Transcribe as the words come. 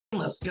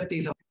Let's get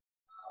these.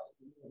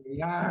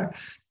 We are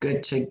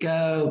good to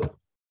go.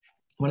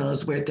 One of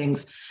those weird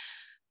things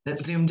that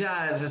Zoom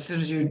does. As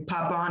soon as you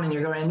pop on and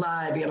you're going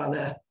live, you get all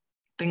the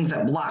things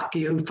that block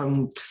you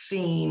from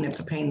seeing. It's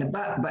a pain in the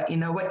butt, but you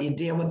know what? You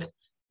deal with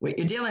what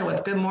you're dealing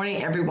with. Good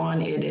morning,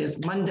 everyone. It is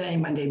Monday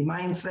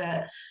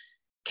Mindset.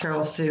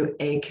 Carol Sue,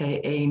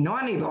 aka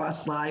Naughty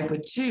Boss, live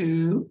with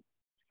two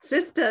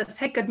sisters.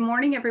 Hey, good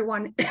morning,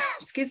 everyone.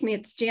 Excuse me,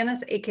 it's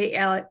Janice,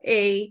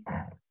 aka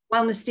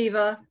Wellness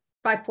Diva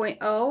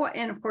 5.0.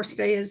 And of course,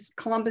 today is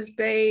Columbus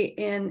Day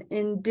and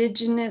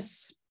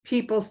Indigenous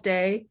Peoples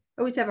Day.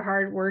 I always have a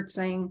hard word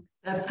saying.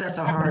 That's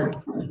a hard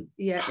word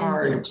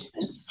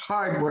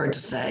to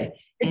say.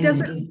 It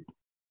doesn't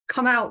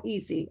come out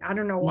easy. I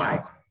don't know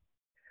why.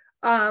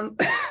 No.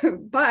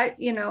 But,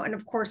 you know, and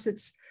of course,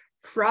 it's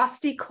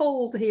frosty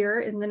cold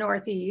here in the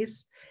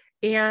Northeast.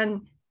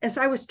 And as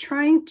I was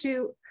trying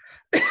to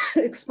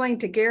explain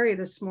to Gary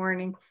this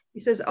morning, he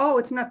says, oh,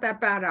 it's not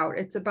that bad out.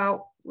 It's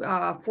about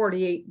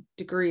 48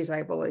 degrees,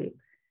 I believe.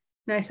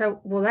 And I said,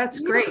 well, that's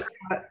great.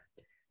 But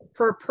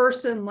for a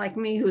person like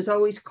me who's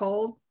always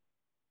cold,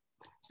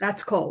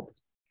 that's cold.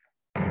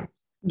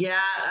 Yeah,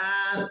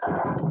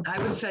 I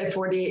would say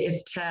 48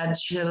 is tad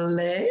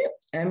chilly.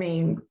 I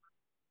mean,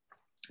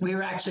 we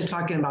were actually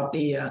talking about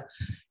the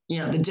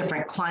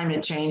different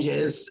climate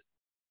changes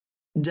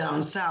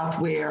down south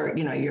where,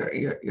 you know,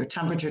 your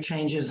temperature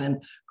changes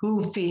and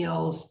who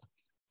feels,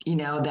 you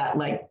know, that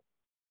like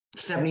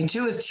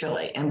 72 is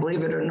chilly. And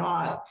believe it or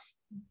not,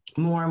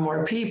 more and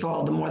more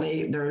people, the more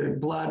their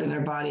blood and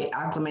their body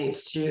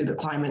acclimates to the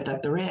climate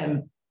that they're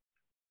in,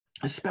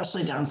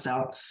 especially down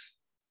south.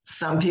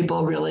 Some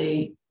people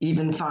really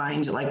even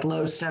find like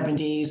low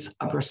 70s,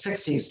 upper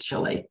 60s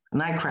chilly.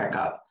 And I crack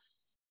up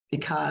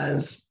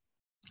because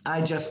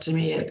to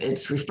me,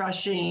 it's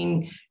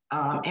refreshing.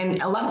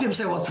 And a lot of people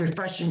say, well, it's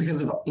refreshing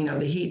because of, you know,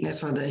 the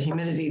heatness or the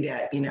humidity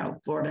that, you know,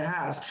 Florida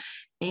has.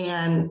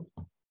 And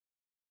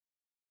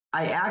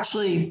I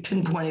actually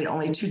pinpointed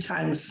only 2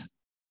 times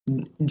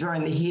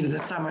during the heat of the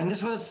summer. And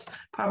this was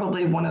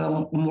probably one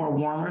of the more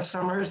warmer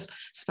summers,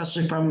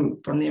 especially from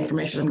the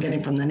information I'm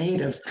getting from the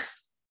natives,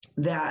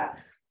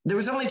 that there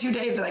was only 2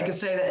 days that I could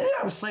say that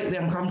I was slightly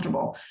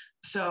uncomfortable.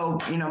 So,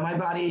 you know, my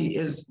body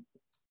is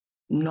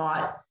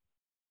not,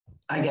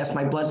 I guess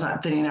my blood's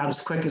not thinning out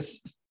as quick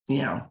as,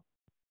 you know,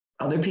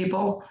 other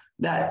people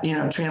that, you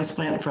know,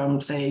 transplant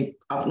from, say,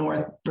 up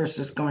north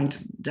versus going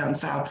down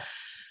south.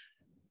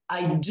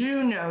 I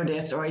didn't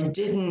notice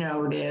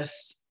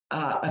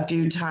a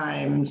few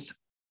times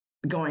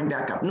going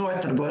back up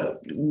north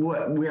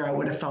where I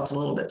would have felt a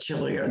little bit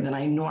chillier than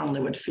I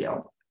normally would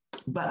feel.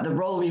 But the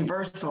role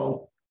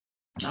reversal,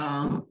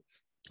 I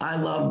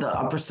love the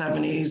upper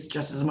 70s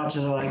just as much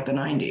as I like the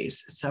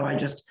 90s. So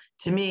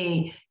to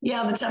me,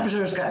 yeah, the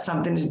temperature's got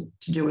something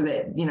to do with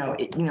it. You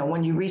know,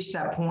 when you reach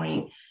that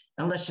point,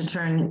 unless you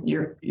turn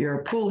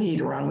your pool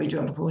heater on, we do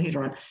have a pool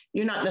heater on,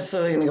 you're not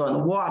necessarily going to go in the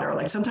water.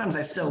 Like sometimes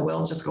I still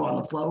will just go on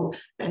the float,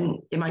 and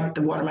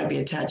the water might be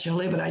a tad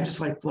chilly, but I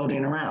just like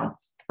floating around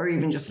or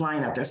even just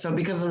lying out there. So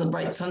because of the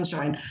bright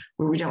sunshine,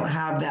 where we don't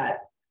have that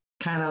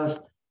kind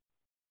of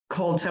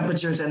cold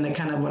temperatures and the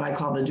kind of what I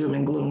call the doom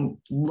and gloom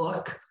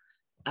look,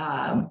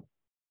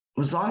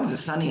 as long as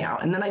it's sunny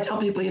out. And then I tell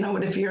people, you know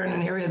what, if you're in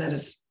an area that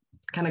is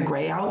kind of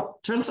gray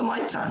out, turn some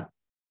lights on,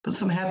 put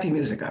some happy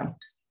music on.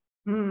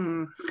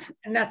 And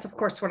that's, of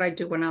course, what I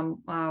do when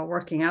I'm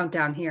working out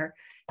down here.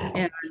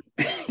 And,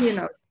 you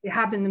know,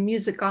 having the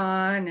music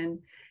on. And,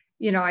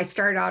 you know, I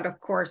start out, of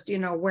course, you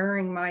know,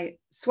 wearing my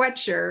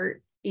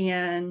sweatshirt.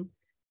 And,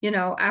 you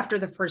know, after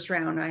the first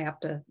round, I have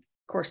to,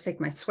 of course,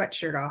 take my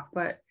sweatshirt off.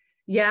 But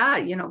yeah,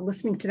 you know,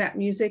 listening to that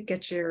music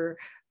gets your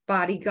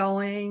body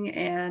going,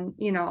 and,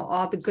 you know,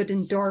 all the good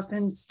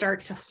endorphins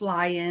start to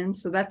fly in.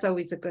 So that's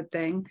always a good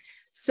thing.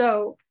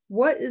 So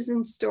what is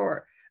in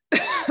store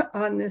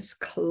on this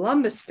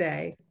Columbus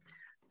Day?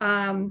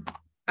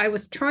 I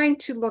was trying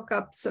to look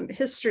up some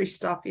history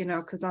stuff, you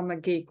know, because I'm a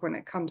geek when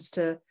it comes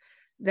to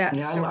that.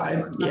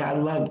 I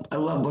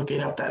love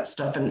looking up that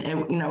stuff. And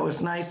you know, it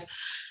was nice.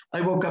 I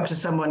woke up to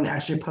someone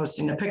actually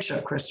posting a picture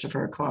of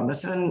Christopher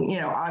Columbus. And, you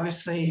know,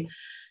 obviously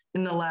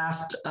in the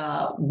last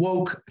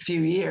woke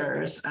few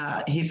years,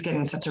 he's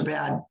getting such a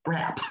bad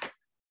rap.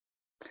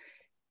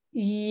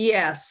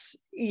 Yes.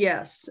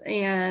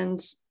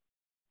 And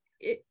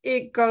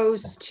it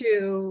goes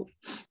to,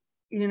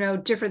 you know,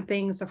 different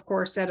things, of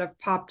course, that have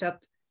popped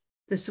up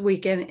this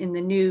weekend in the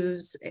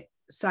news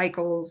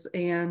cycles,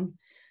 and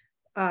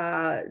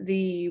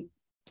the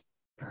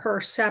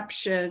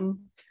perception,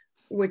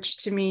 which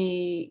to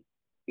me,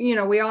 you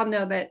know, we all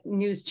know that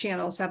news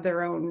channels have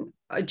their own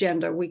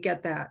agenda. We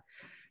get that.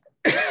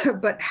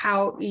 But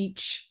how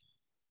each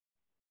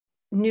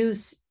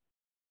news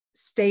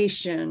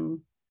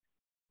station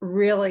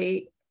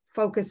really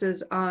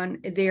focuses on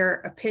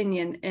their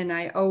opinion. And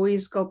I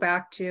always go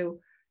back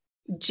to,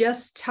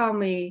 just tell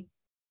me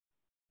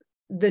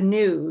the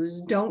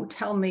news, don't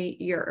tell me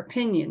your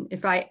opinion.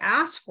 If I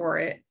ask for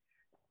it,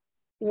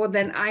 well,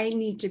 then I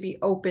need to be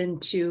open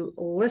to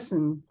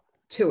listen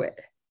to it.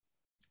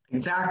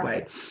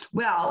 Exactly.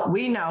 Well,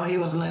 we know he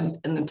was an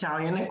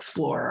Italian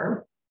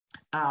explorer,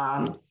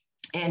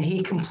 and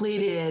he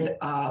completed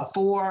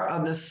 4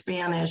 of the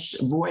Spanish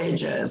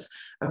voyages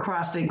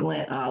across the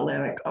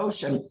Atlantic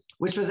Ocean,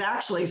 which was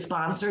actually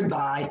sponsored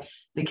by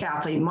the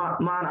Catholic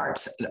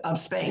monarchs of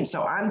Spain.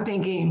 So I'm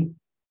thinking,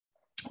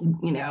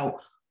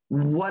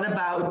 what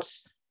about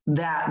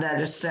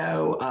that is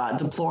so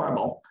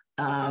deplorable?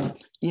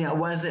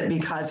 Was it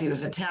because he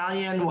was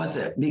Italian? Was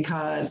it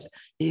because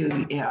he,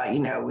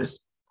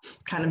 was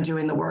kind of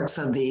doing the works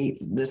of the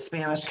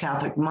Spanish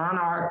Catholic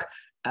monarch?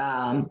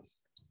 I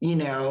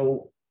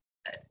don't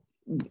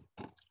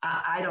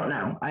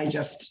know. I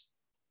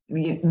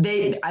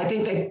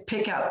think they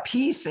pick out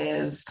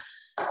pieces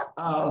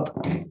of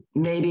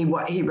maybe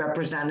what he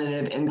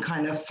represented and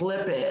kind of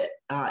flip it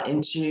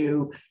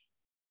into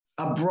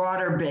a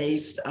broader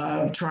base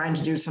of trying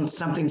to do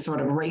something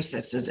sort of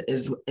racist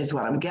is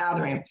what I'm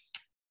gathering.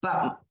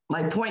 But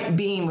my point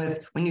being,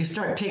 with when you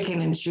start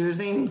picking and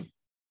choosing,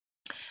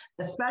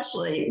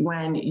 especially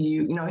when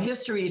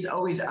history is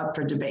always up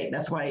for debate.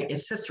 That's why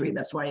it's history.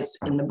 That's why it's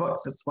in the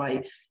books. That's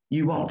why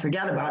you won't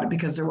forget about it,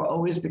 because there will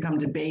always become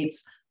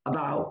debates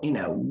about,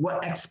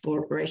 what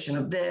exploration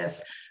of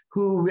this,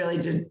 who really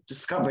did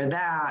discover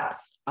that,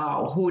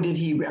 who did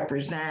he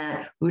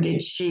represent, who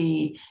did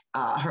she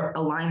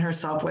align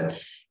herself with.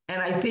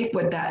 And I think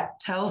what that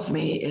tells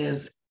me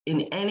is,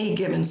 in any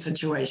given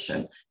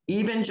situation,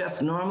 even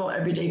just normal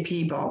everyday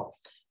people,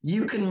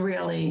 you can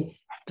really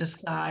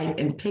decide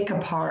and pick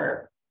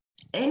apart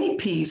any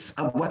piece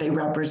of what they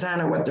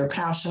represent or what they're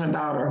passionate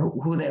about or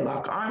who they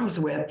lock arms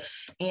with,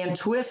 and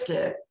twist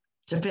it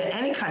to fit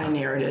any kind of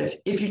narrative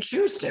if you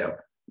choose to.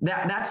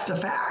 That's the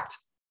fact.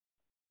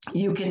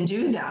 You can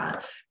do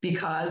that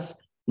because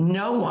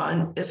no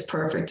one is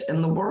perfect in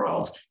the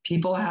world.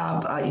 People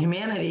have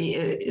humanity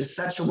is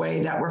such a way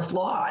that we're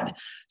flawed.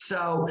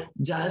 So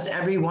does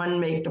everyone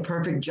make the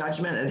perfect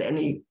judgment at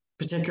any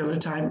particular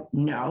time?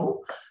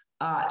 No.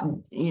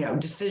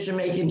 Decision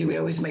making, do we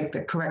always make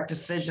the correct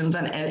decisions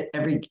on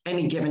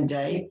any given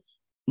day?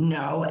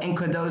 No. And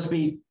could those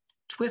be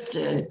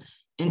twisted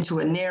into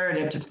a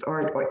narrative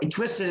or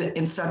twisted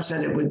in such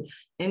that it would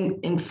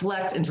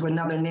inflect into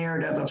another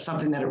narrative of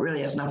something that it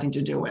really has nothing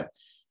to do with?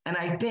 And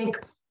I think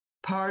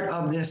part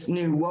of this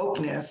new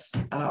wokeness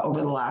over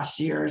the last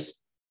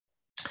years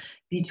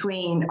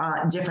between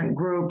different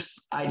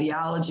groups,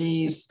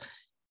 ideologies,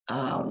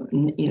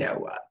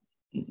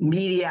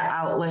 media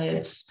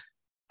outlets,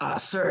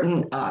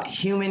 certain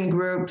human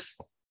groups,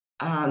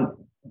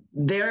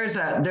 there's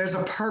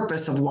a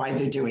purpose of why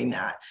they're doing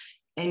that.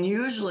 And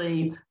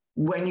usually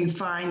when you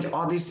find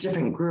all these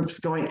different groups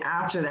going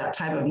after that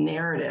type of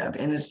narrative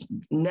and it's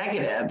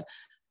negative,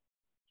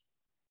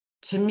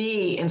 to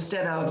me,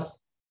 instead of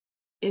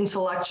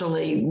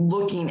intellectually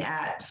looking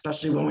at,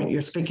 especially when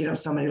you're speaking of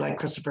somebody like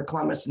Christopher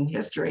Columbus in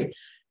history,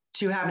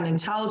 to have an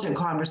intelligent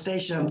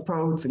conversation of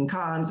pros and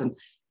cons, and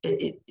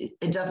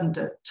it doesn't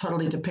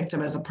totally depict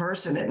him as a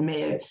person. It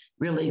may have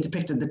really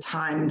depicted the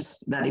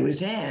times that he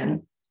was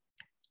in,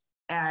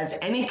 as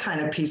any kind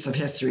of piece of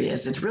history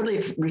is. It's really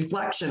a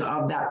reflection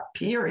of that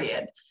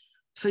period.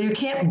 So you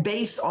can't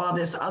base all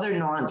this other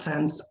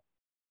nonsense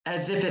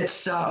as if it's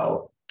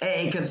so.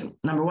 Because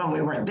number one,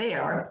 we weren't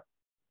there.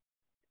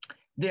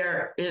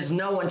 There is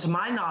no one, to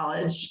my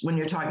knowledge, when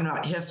you're talking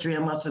about history,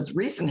 unless it's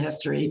recent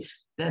history,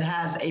 that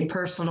has a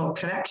personal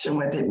connection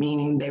with it,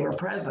 meaning they were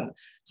present.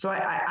 So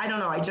I don't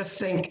know. I just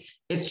think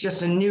it's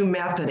just a new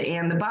method.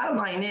 And the bottom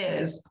line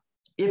is,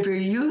 if you're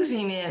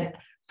using it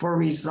for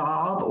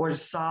resolve or to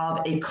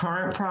solve a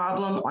current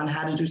problem on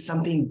how to do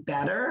something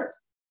better,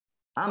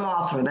 I'm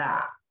all for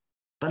that.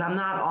 But I'm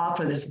not all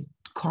for this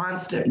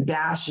constant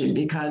bashing,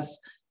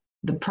 because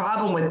the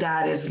problem with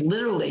that is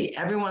literally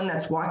everyone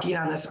that's walking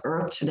on this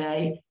earth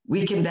today,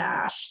 we can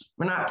bash.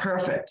 We're not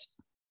perfect.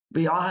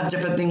 We all have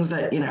different things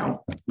that,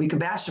 we could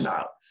bash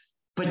about.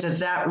 But does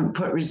that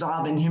put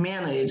resolve in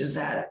humanity? Does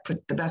that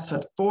put the best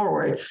foot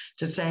forward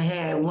to say,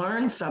 hey, I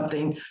learned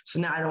something, so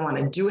now I don't want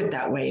to do it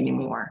that way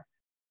anymore?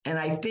 And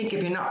I think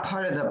if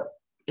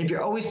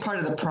you're always part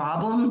of the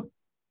problem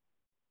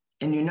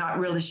and you're not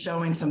really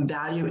showing some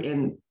value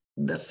in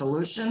the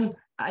solution,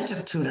 I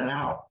just tune it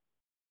out.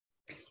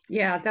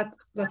 Yeah,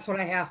 that's what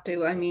I have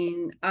to. I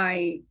mean,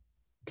 I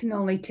can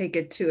only take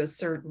it to a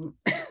certain,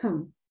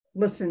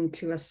 listen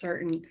to a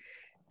certain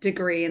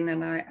degree, and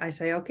then I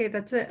say, okay,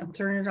 that's it. I'm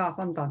turning it off.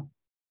 I'm done.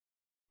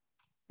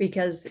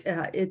 Because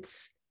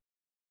it's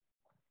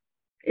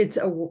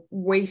a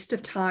waste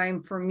of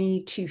time for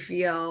me to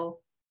feel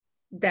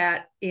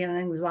that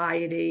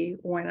anxiety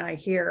when I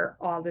hear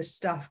all this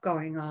stuff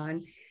going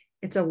on.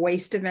 It's a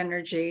waste of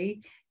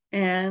energy.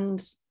 And,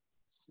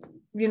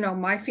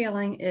 my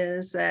feeling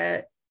is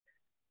that,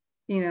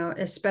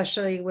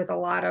 especially with a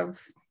lot of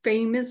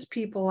famous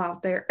people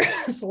out there,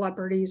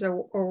 celebrities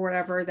or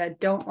whatever, that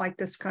don't like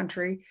this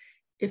country,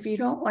 if you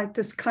don't like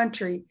this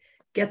country,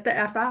 get the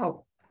F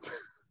out.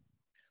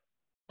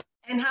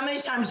 And how many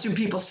times do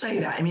people say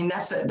that? I mean,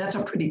 that's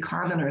a pretty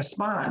common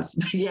response,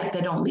 but yet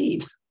they don't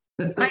leave.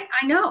 I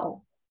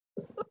know.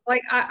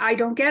 Like, I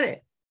don't get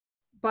it.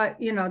 but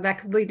that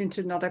could lead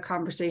into another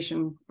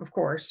conversation, of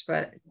course,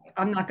 but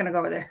I'm not going to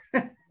go there.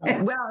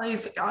 Well,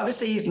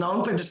 he's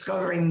known for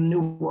discovering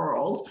new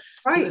worlds.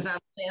 Right. He was on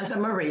Santa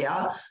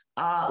Maria.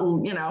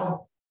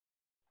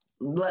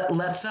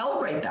 Let's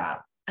celebrate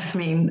that. I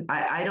mean,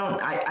 I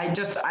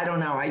don't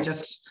know.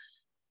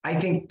 I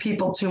think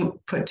people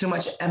put too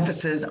much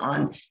emphasis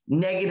on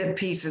negative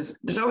pieces.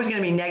 There's always going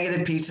to be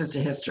negative pieces to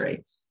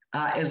history.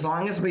 As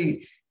long as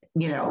we,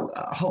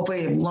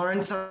 hopefully have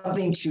learned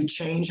something to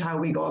change how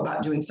we go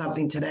about doing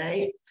something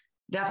today,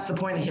 that's the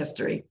point of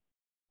history.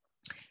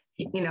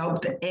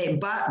 But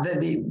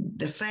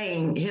the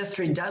saying,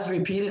 history does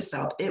repeat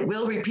itself. It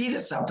will repeat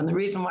itself. And the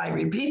reason why it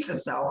repeats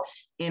itself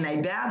in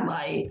a bad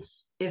light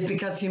is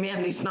because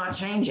humanity's not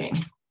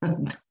changing.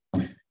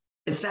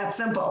 It's that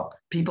simple.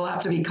 People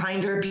have to be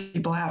kinder.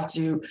 People have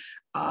to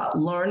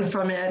learn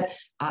from it,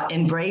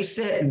 embrace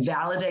it,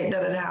 validate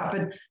that it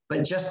happened,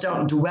 but just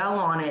don't dwell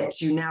on it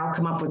to now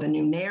come up with a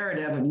new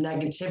narrative of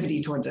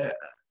negativity towards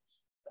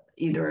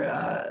either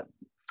a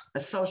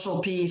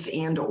social piece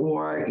and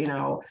or,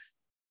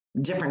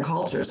 different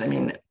cultures. I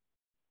mean,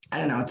 I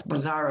don't know. It's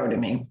bizarro to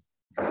me.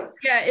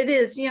 Yeah, it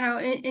is,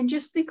 and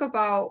just think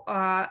about,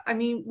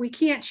 we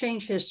can't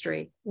change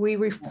history. We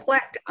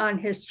reflect on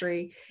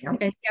history. Yep.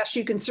 And yes,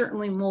 you can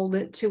certainly mold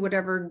it to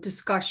whatever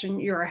discussion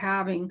you're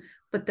having.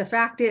 But the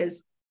fact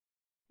is,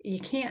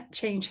 you can't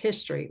change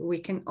history. We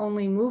can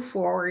only move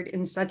forward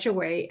in such a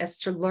way as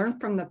to learn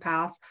from the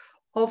past,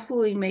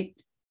 hopefully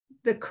make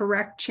the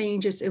correct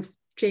changes if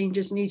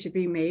changes need to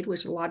be made,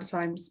 which a lot of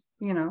times,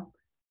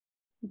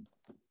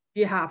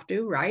 you have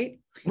to, right?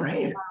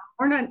 Right.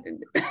 We're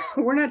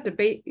not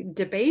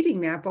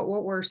debating that, but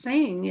what we're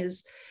saying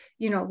is,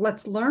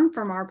 let's learn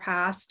from our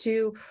past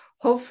to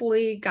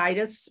hopefully guide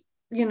us,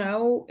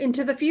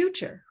 into the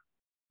future.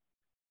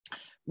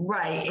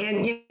 Right.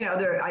 And,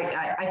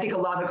 I think a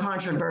lot of the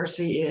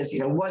controversy is,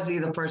 was he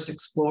the first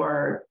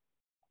explorer?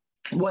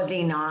 Was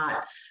he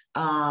not?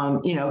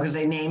 Because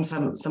they named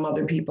some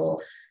other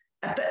people.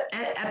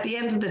 At the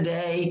end of the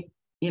day,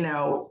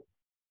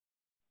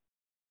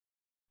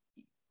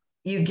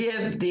 you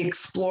give the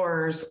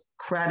explorers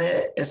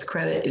credit as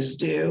credit is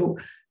due.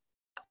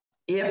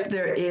 If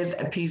there is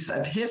a piece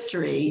of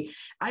history,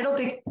 I don't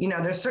think,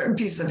 there's certain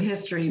pieces of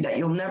history that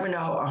you'll never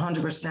know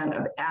 100%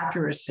 of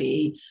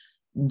accuracy,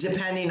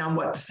 depending on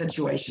what the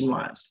situation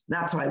was.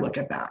 That's how I look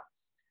at that.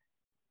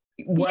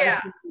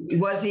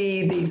 Was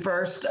he the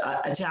first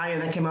Italian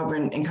that came over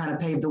and kind of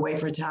paved the way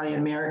for Italian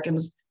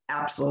Americans?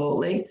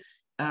 Absolutely.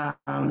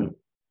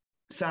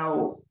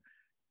 So,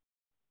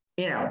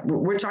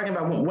 we're talking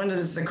about when did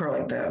this occur,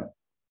 like the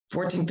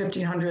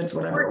 1500s,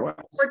 whatever it was.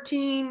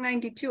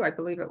 1492, I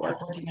believe it was.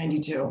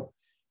 1492.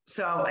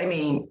 So, I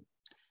mean,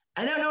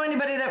 I don't know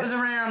anybody that was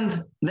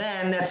around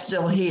then that's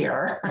still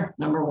here,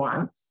 number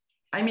one.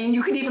 I mean,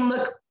 you could even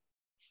look,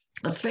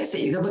 let's face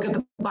it, you could look at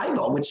the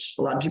Bible, which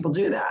a lot of people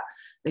do that.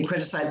 They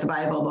criticize the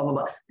Bible, blah, blah,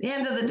 blah. At the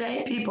end of the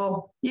day,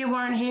 people, you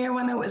weren't here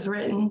when it was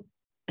written.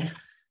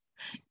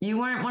 You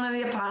weren't one of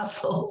the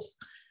apostles.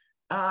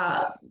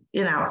 I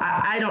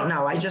don't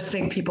know. I just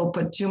think people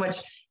put too much,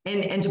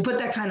 and to put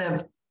that kind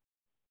of,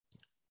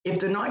 if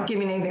they're not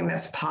giving anything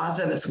that's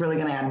positive, that's really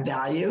going to add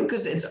value,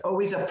 because it's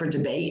always up for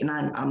debate, and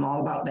I'm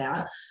all about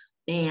that.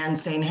 And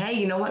saying, hey,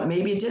 you know what?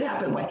 Maybe it did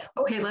happen. Like,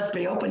 okay, let's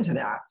be open to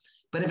that.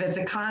 But if it's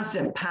a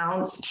constant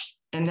pounce,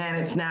 and then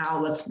it's now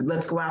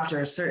let's go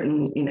after a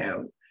certain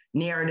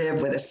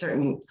narrative with a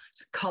certain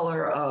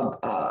color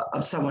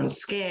of someone's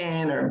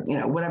skin or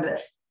whatever.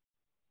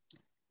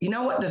 You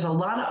know what? There's a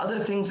lot of other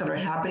things that are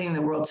happening in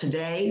the world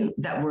today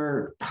that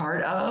we're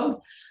part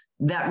of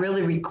that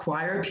really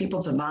require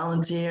people to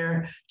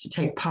volunteer, to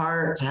take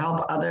part, to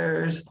help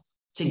others,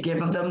 to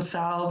give of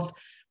themselves.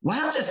 Why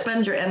don't you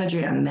spend your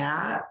energy on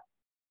that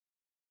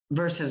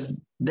versus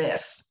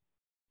this?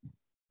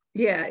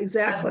 Yeah,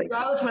 exactly.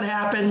 Regardless what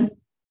happened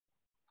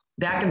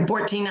back in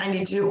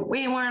 1492,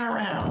 we weren't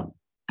around.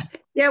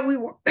 Yeah, we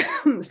were,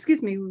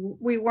 excuse me,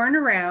 we weren't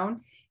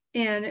around.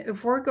 And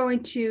if we're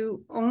going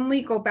to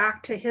only go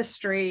back to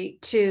history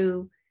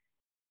to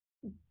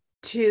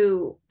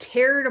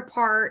tear it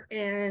apart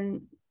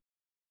and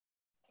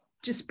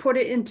just put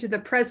it into the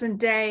present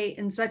day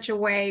in such a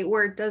way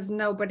where it does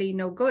nobody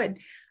no good,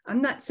 I'm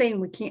not saying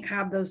we can't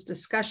have those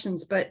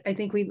discussions, but I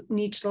think we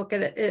need to look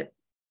at it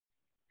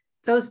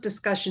those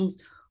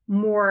discussions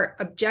more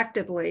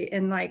objectively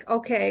and like,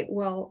 okay,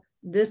 well,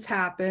 this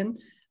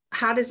happened.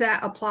 How does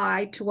that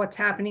apply to what's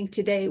happening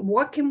today?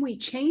 What can we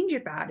change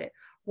about it?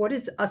 What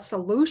is a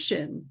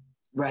solution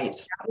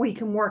that we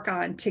can work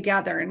on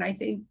together? And I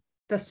think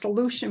the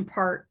solution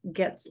part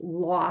gets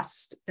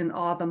lost in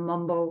all the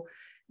mumbo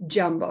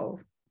jumbo.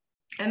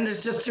 And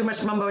there's just too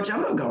much mumbo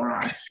jumbo going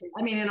on.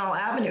 I mean, in all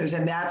avenues.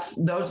 And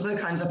those are the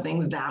kinds of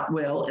things that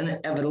will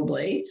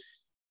inevitably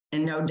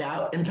and no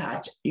doubt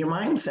impact your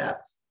mindset.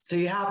 So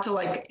you have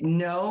to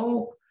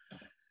know,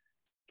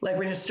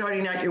 when you're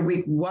starting out your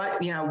week,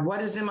 what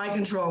is in my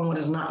control and what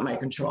is not in my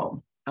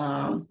control.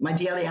 My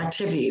daily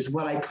activities,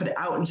 what I put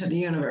out into the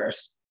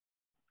universe,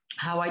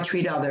 how I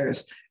treat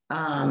others,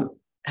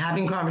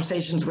 having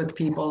conversations with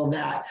people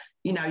that,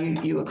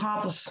 you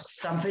accomplish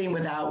something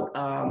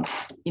without,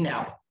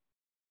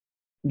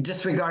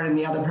 disregarding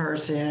the other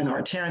person or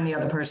tearing the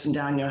other person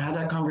down, have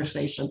that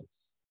conversation.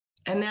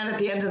 And then at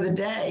the end of the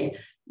day,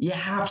 you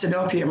have to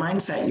know for your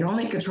mindset, you're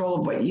only in control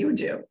of what you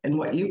do and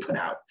what you put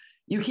out.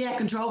 You can't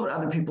control what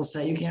other people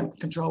say. You can't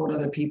control what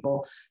other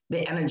people,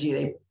 the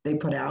energy they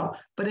put out.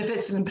 But if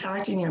it's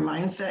impacting your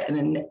mindset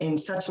in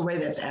such a way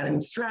that's adding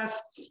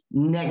stress,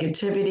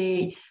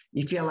 negativity,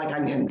 you feel like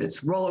I'm in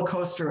this roller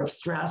coaster of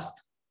stress,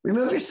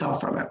 remove yourself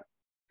from it.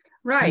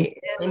 Right.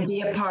 And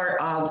be a part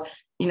of,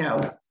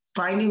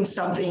 finding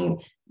something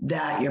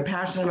that you're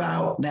passionate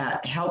about,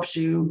 that helps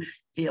you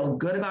feel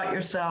good about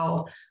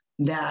yourself,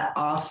 that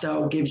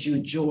also gives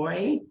you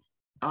joy,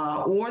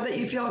 or that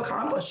you feel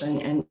accomplished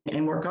and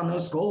work on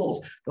those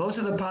goals. Those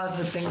are the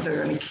positive things that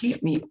are going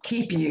to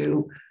keep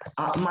you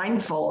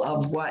mindful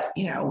of what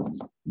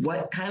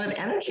kind of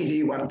energy do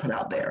you want to put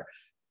out there?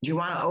 Do you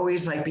want to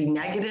always be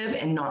negative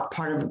and not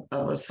part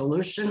of a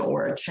solution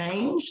or a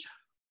change?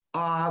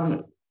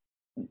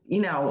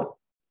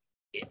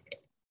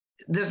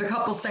 There's a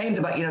couple sayings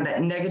about,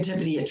 that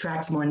negativity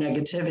attracts more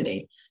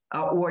negativity,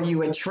 or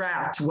you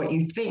attract what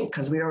you think,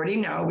 because we already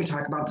know, we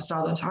talk about this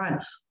all the time,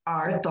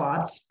 our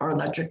thoughts are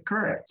electric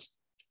currents.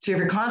 So if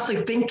you're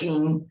constantly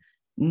thinking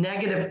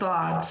negative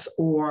thoughts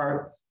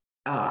or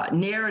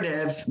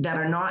narratives that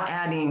are not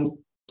adding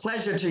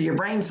pleasure to your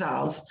brain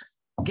cells,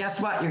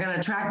 guess what? You're going to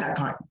attract that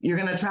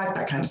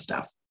kind of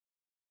stuff.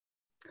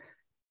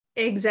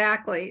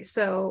 Exactly.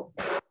 So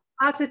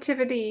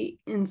positivity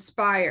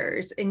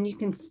inspires, and you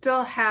can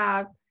still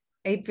have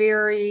a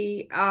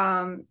very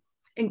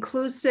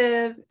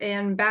inclusive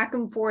and back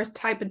and forth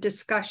type of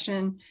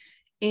discussion,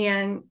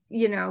 and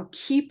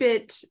keep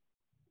it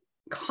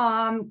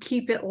calm,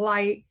 keep it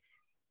light.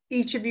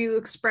 Each of you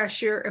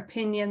express your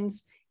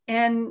opinions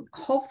and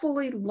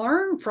hopefully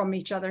learn from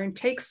each other and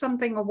take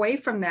something away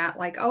from that,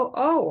 like,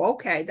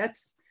 okay,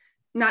 that's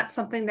not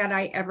something that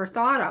I ever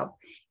thought of.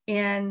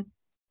 And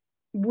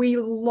we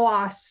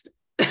lost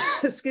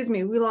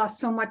we lost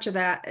so much of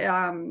that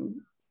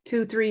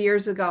 2-3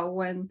 years ago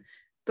when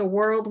the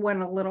world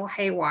went a little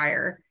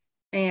haywire,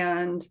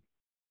 and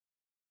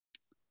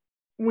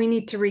we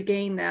need to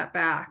regain that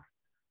back.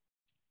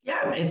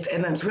 Yeah,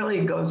 it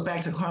really goes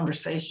back to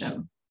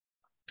conversation.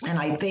 And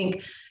I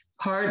think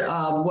part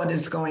of what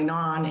is going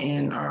on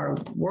in our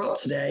world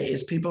today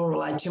is people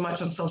rely too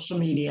much on social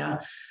media,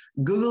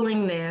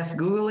 Googling this,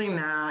 Googling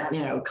that,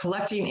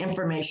 collecting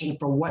information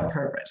for what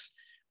purpose?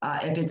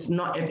 If it's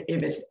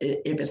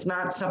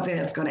not something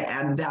that's going to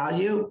add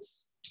value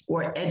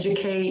or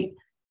educate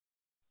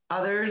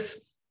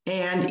others,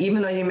 and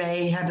even though you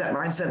may have that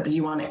mindset that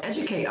you want to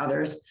educate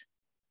others,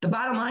 the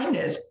bottom line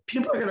is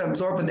people are going to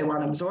absorb what they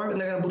want to absorb, and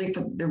they're going to believe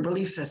their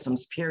belief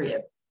systems,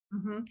 period.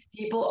 Mm-hmm.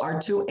 People are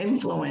too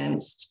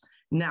influenced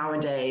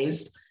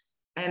nowadays,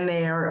 and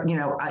they're,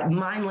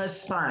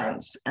 mindless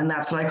finds. And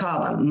that's what I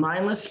call them,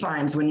 mindless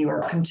finds, when you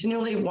are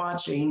continually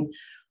watching,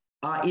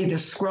 either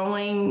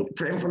scrolling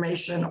for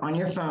information on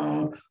your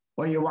phone,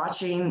 or you're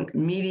watching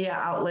media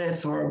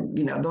outlets, or,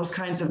 those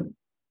kinds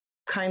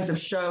of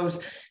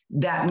shows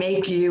that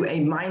make you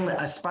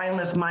a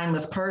spineless,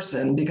 mindless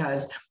person.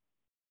 Because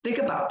think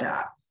about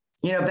that.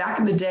 Back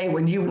in the day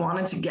when you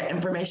wanted to get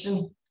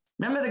information,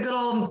 remember the good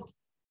old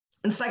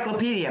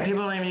encyclopedia?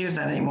 People don't even use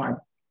that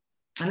anymore.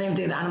 I don't even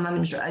think that. I'm not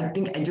even sure. I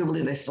do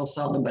believe they still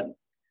sell them, but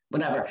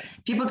whatever.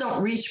 People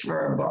don't reach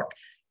for a book.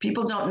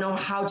 People don't know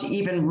how to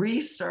even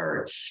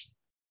research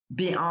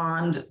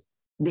beyond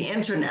the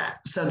internet.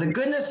 So the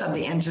goodness of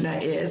the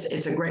internet is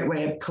it's a great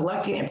way of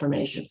collecting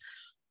information.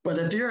 But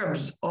if you're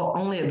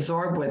only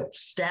absorbed with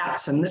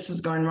stats and this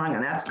is going wrong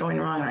and that's going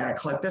wrong, I got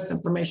to collect this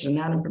information and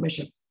that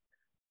information,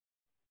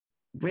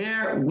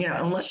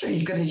 unless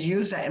you're going to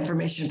use that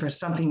information for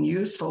something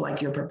useful,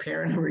 like you're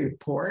preparing a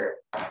report,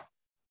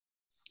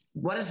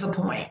 what is the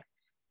point?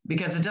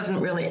 Because it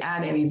doesn't really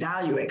add any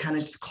value. It kind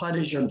of just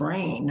clutters your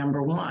brain,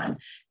 number one.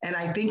 And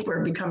I think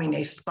we're becoming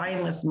a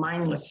spineless,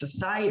 mindless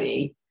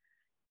society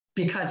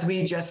because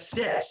we just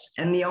sit.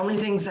 And the only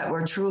things that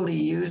we're truly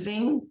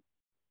using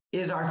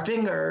is our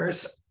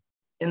fingers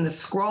in the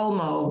scroll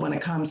mode when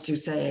it comes to,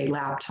 say,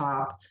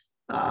 laptop,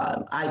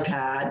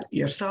 iPad,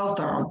 your cell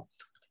phone,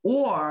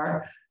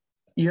 or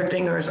your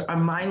fingers are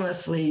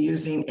mindlessly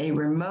using a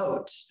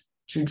remote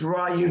to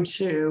draw you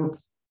to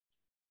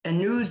a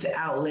news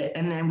outlet.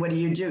 And then what do?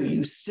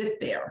 You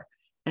sit there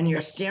and you're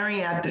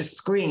staring at the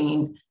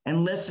screen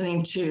and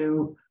listening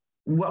to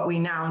what we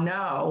now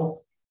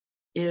know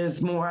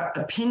is more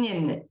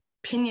opinion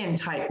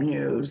type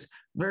news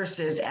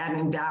versus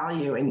adding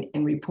value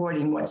and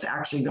reporting what's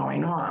actually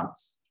going on.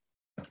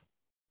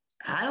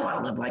 I don't want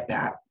to live like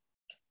that.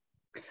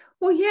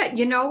 Well, yeah,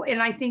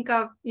 and I think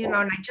of, and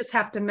I just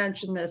have to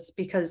mention this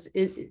because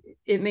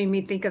it made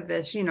me think of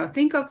this,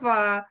 think of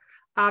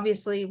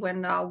obviously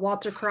when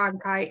Walter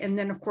Cronkite, and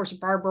then of course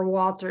Barbara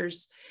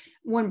Walters,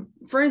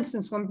 for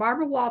instance, when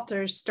Barbara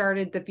Walters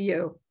started The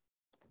View,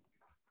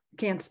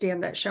 can't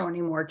stand that show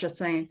anymore, just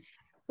saying.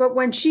 But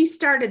when she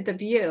started The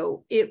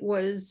View, it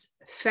was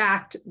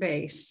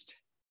fact-based.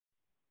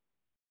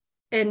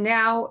 And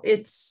now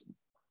it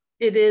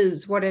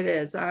is what it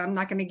is. I'm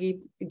not going to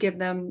give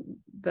them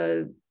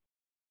the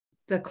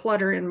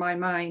clutter in my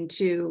mind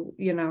to,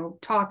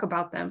 talk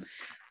about them.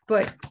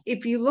 But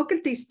if you look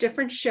at these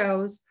different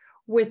shows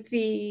with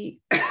the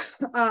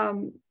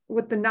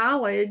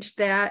knowledge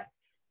that,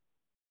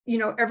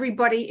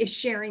 everybody is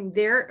sharing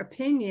their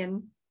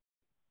opinion,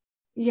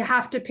 you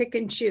have to pick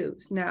and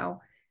choose.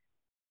 Now,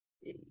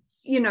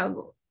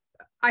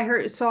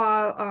 I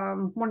saw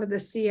one of the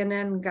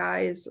CNN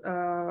guys,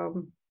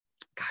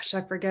 gosh,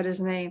 I forget his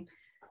name.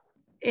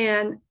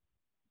 And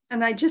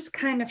I just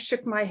kind of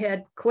shook my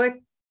head,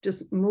 click,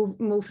 just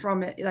move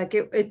from it. Like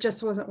it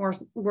just wasn't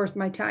worth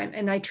my time.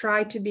 And I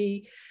try to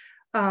be,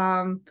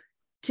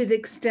 to the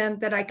extent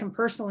that I can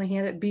personally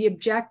handle it, be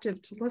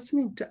objective to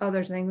listening to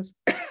other things,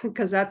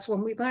 because that's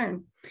when we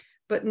learn.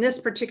 But in this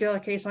particular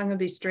case, I'm going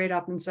to be straight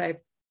up and say,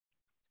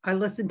 I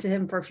listened to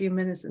him for a few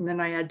minutes and then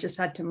I just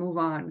had to move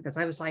on, because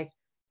I was like,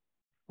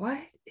 what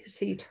is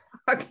he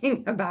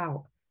talking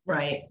about?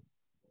 Right.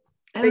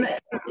 And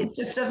it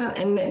just doesn't,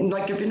 and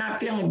like, if you're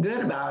not feeling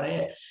good about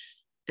it,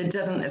 it's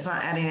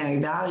not adding any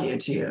value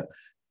to you.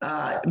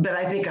 But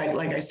I think,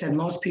 like I said,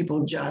 most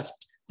people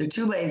they're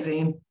too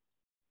lazy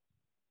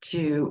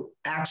to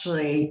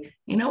actually,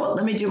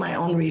 let me do my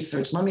own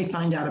research. Let me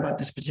find out about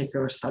this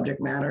particular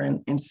subject matter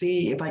and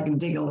see if I can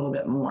dig a little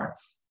bit more.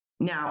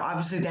 Now,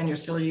 obviously, then you're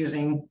still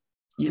using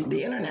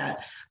the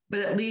internet, but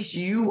at least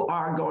you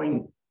are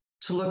going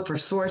to look for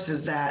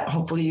sources that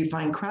hopefully you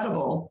find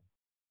credible,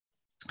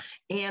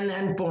 and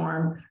then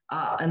form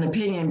an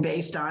opinion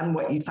based on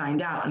what you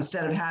find out,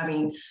 instead of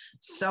having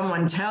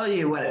someone tell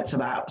you what it's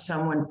about,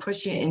 someone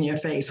pushing it in your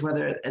face,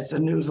 whether it's a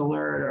news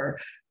alert or,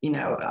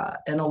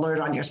 an alert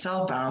on your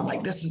cell phone,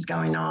 like, this is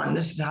going on,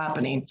 this is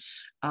happening.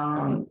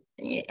 And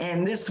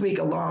this week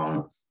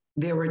alone,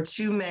 there were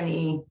too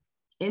many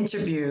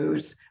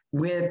interviews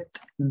with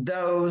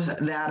those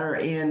that are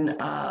in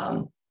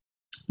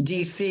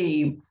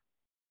DC.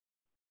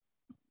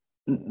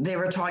 They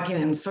were talking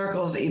in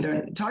circles,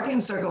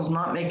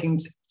 not making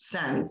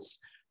sense,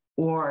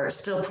 or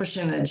still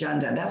pushing an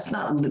agenda. That's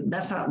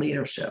not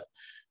leadership.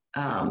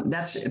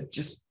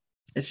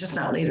 It's just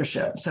not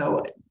leadership.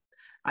 So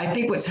I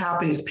think what's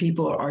happening is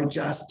people are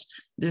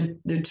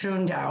they're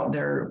tuned out.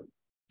 They're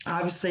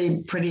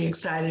obviously pretty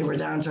excited. We're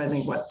down to, I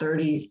think,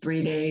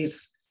 33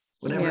 days,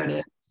 whatever it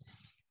is,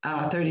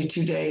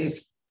 32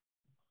 days.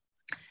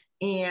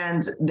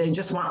 And they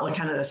just want, like,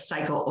 kind of the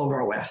cycle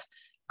over with.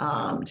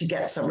 To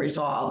get some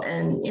resolve.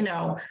 And,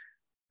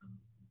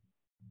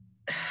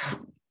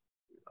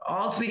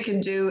 all we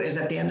can do is,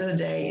 at the end of the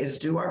day, is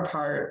do our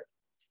part,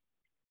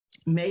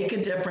 make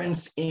a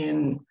difference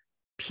in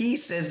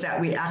pieces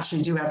that we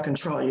actually do have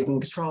control. You can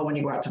control when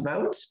you go out to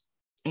vote.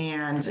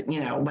 And,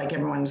 like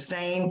everyone was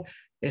saying,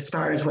 as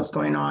far as what's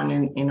going on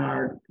in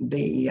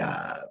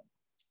the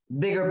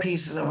bigger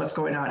pieces of what's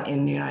going on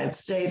in the United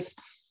States,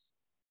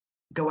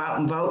 go out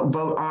and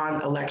vote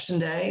on election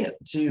day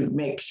to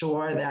make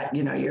sure that,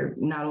 you're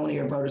not only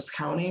your vote is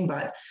counting,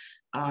 but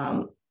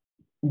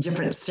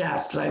different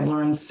stats that I've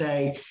learned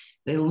say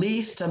the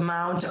least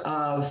amount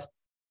of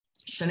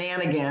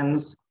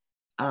shenanigans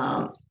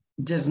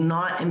does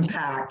not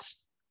impact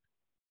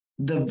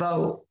the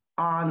vote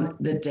on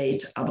the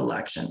date of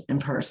election in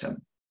person.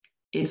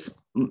 It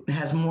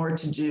has more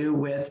to do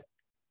with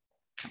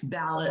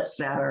ballots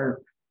that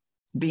are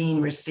being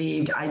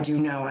received. I do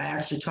know, I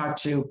actually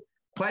talked to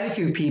quite a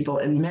few people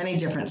in many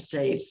different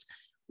states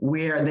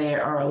where they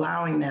are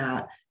allowing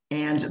that,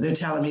 and they're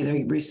telling me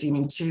they're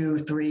receiving 2,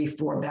 3,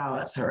 4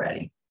 ballots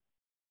already.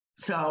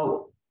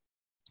 So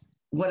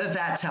what does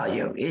that tell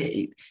you?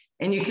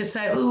 And you could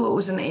say, ooh, it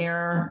was an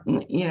error,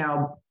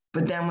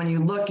 but then when you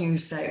look, you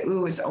say,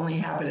 ooh, it's only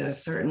happened in a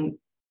certain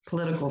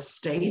political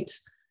state.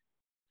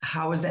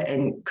 How is it?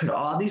 And could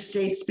all these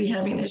states be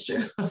having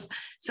issues?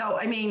 So,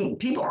 I mean,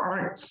 people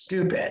aren't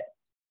stupid.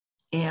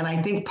 And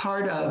I think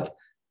part of,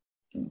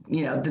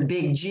 the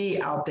big G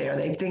out there,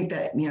 they think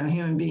that,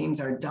 human beings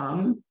are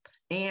dumb,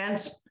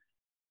 and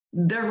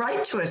they're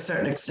right to a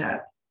certain extent.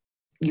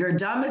 You're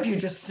dumb if you're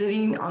just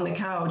sitting on the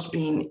couch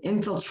being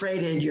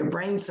infiltrated, your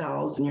brain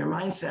cells and your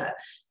mindset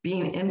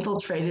being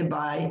infiltrated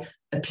by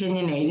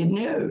opinionated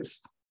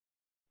news.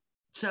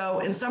 So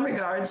in some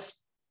regards,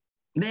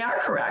 they are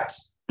correct.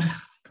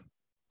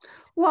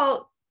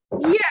 Well,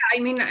 yeah, I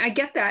mean, I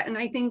get that. And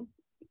I think,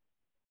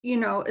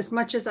 as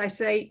much as I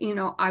say,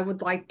 I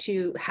would like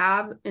to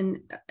have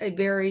a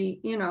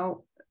very,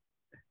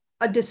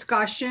 a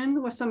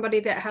discussion with somebody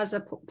that has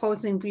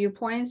opposing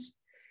viewpoints,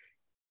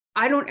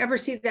 I don't ever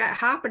see that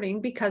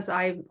happening, because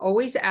I've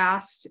always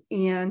asked.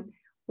 And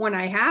when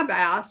I have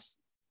asked,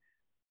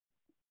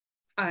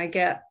 I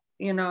get,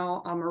 I'm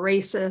a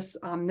racist,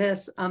 I'm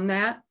this, I'm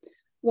that.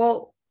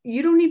 Well,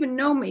 you don't even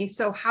know me.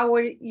 So how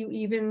would you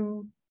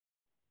even,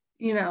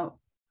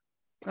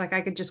 like,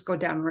 I could just go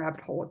down a rabbit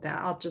hole with that.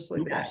 I'll just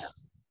leave it at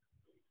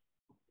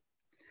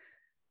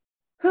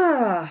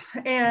that.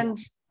 And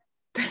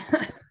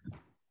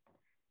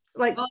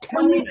Like Well,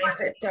 tell me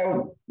what.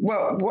 so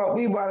what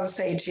we want to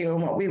say to you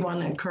and what we want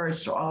to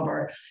encourage to all of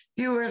our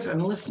viewers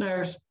and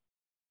listeners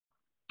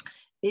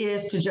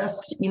is to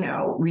just,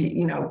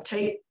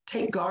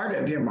 take guard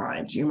of your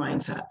mind, your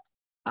mindset,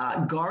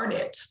 guard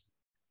it.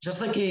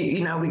 Just like,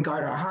 we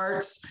guard our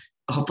hearts.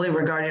 Hopefully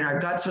we're guarding our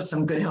guts with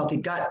some good, healthy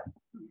gut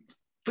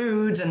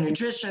foods and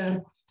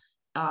nutrition,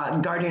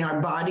 guarding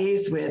our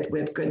bodies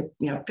with good,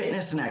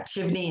 fitness and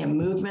activity and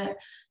movement.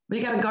 But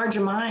you got to guard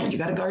your mind. You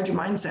got to guard your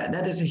mindset.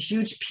 That is a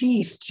huge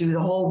piece to the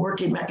whole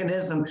working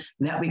mechanism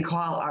that we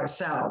call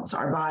ourselves,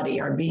 our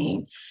body, our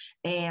being.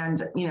 And,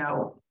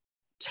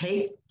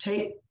 take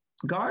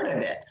guard of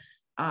it.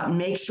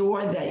 Make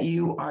sure that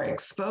you are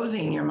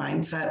exposing your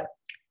mindset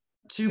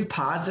to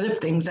positive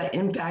things that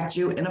impact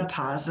you in a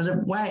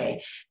positive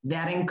way,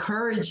 that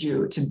encourage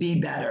you to be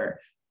better,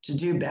 to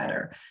do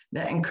better,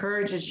 that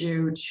encourages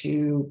you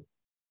to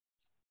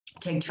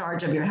take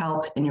charge of your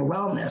health and your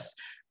wellness.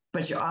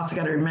 But you also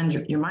got to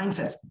remember your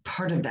mindset's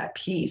part of that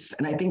piece.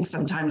 And I think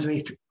sometimes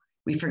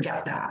we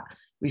forget that.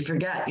 We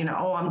forget,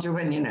 I'm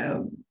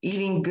doing,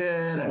 eating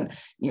good and,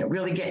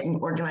 really getting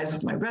organized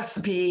with my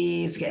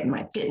recipes, getting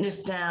my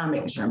fitness down,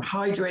 making sure I'm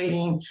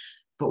hydrating.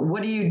 But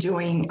what are you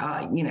doing,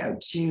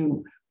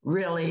 to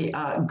really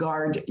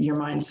guard your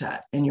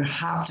mindset? And you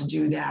have to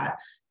do that.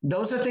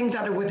 Those are things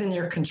that are within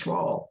your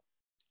control.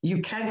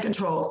 You can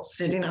control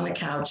sitting on the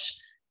couch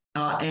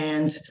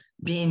and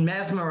being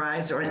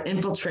mesmerized or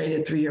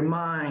infiltrated through your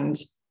mind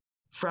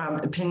from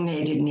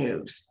opinionated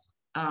news.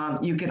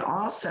 You can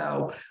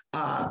also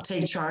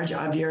take charge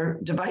of your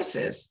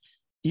devices.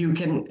 You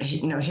can,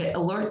 hit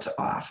alerts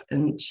off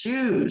and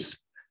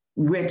choose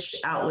which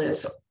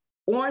outlets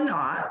or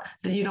not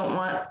that you don't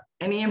want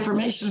any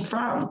information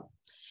from.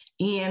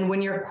 And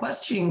when you're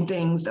questioning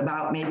things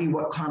about maybe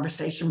what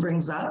conversation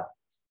brings up,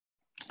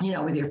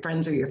 with your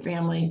friends or your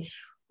family,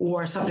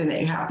 or something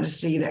that you happen to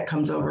see that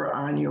comes over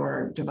on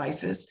your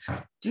devices,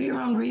 do your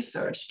own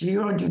research, do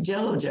your own due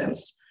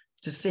diligence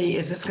to see,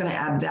 is this going to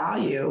add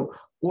value?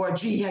 Or,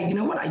 gee, yeah, you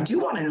know what? I do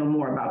want to know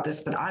more about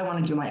this, but I want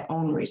to do my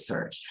own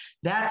research.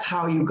 That's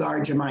how you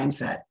guard your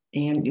mindset.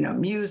 And,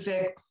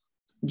 music,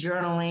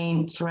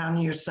 journaling,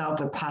 surrounding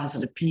yourself with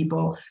positive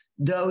people,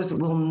 those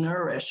will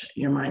nourish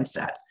your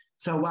mindset.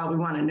 So while we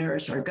want to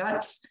nourish our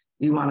guts,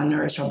 we want to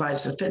nourish our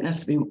bodies with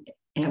fitness,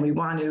 and we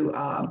want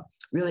to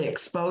really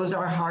expose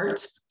our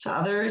heart to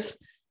others,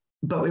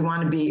 but we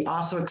want to be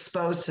also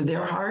exposed to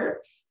their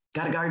heart.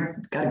 Got to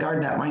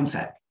guard that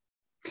mindset.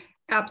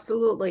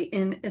 Absolutely.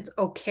 And it's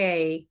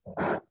okay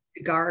to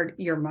guard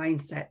your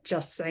mindset,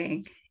 just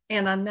saying.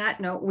 And on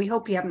that note, we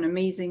hope you have an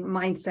amazing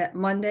Mindset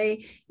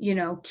Monday.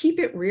 Keep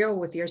it real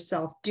with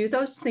yourself. Do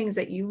those things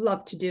that you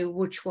love to do,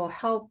 which will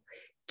help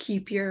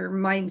keep your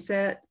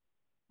mindset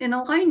in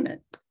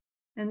alignment.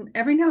 And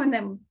every now and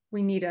then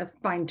we need a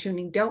fine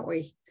tuning, don't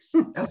we?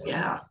 Oh,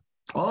 yeah.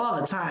 All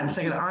the time. It's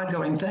like an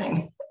ongoing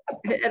thing.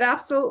 It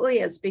absolutely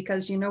is,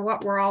 because you know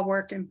what? We're all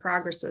work in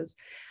progresses.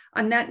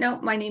 On that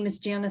note, my name is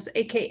Janice,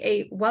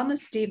 aka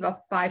Wellness Diva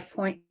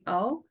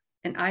 5.0,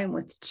 and I am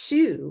with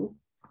two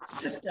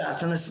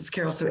sisters. And this is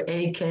Carol Sue,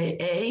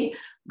 aka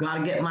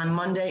Gotta Get My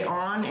Monday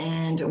On.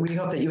 And we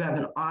hope that you have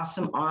an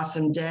awesome,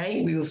 awesome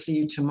day. We will see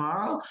you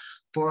tomorrow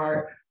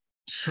for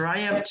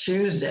Triumph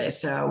Tuesday.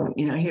 So,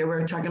 here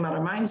we're talking about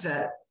our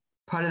mindset.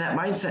 Part of that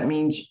mindset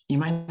means you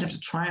might have to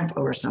triumph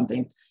over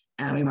something.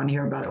 And we want to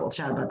hear about it. We'll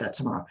chat about that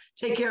tomorrow.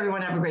 Take care,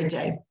 everyone. Have a great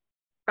day.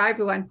 Bye,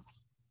 everyone.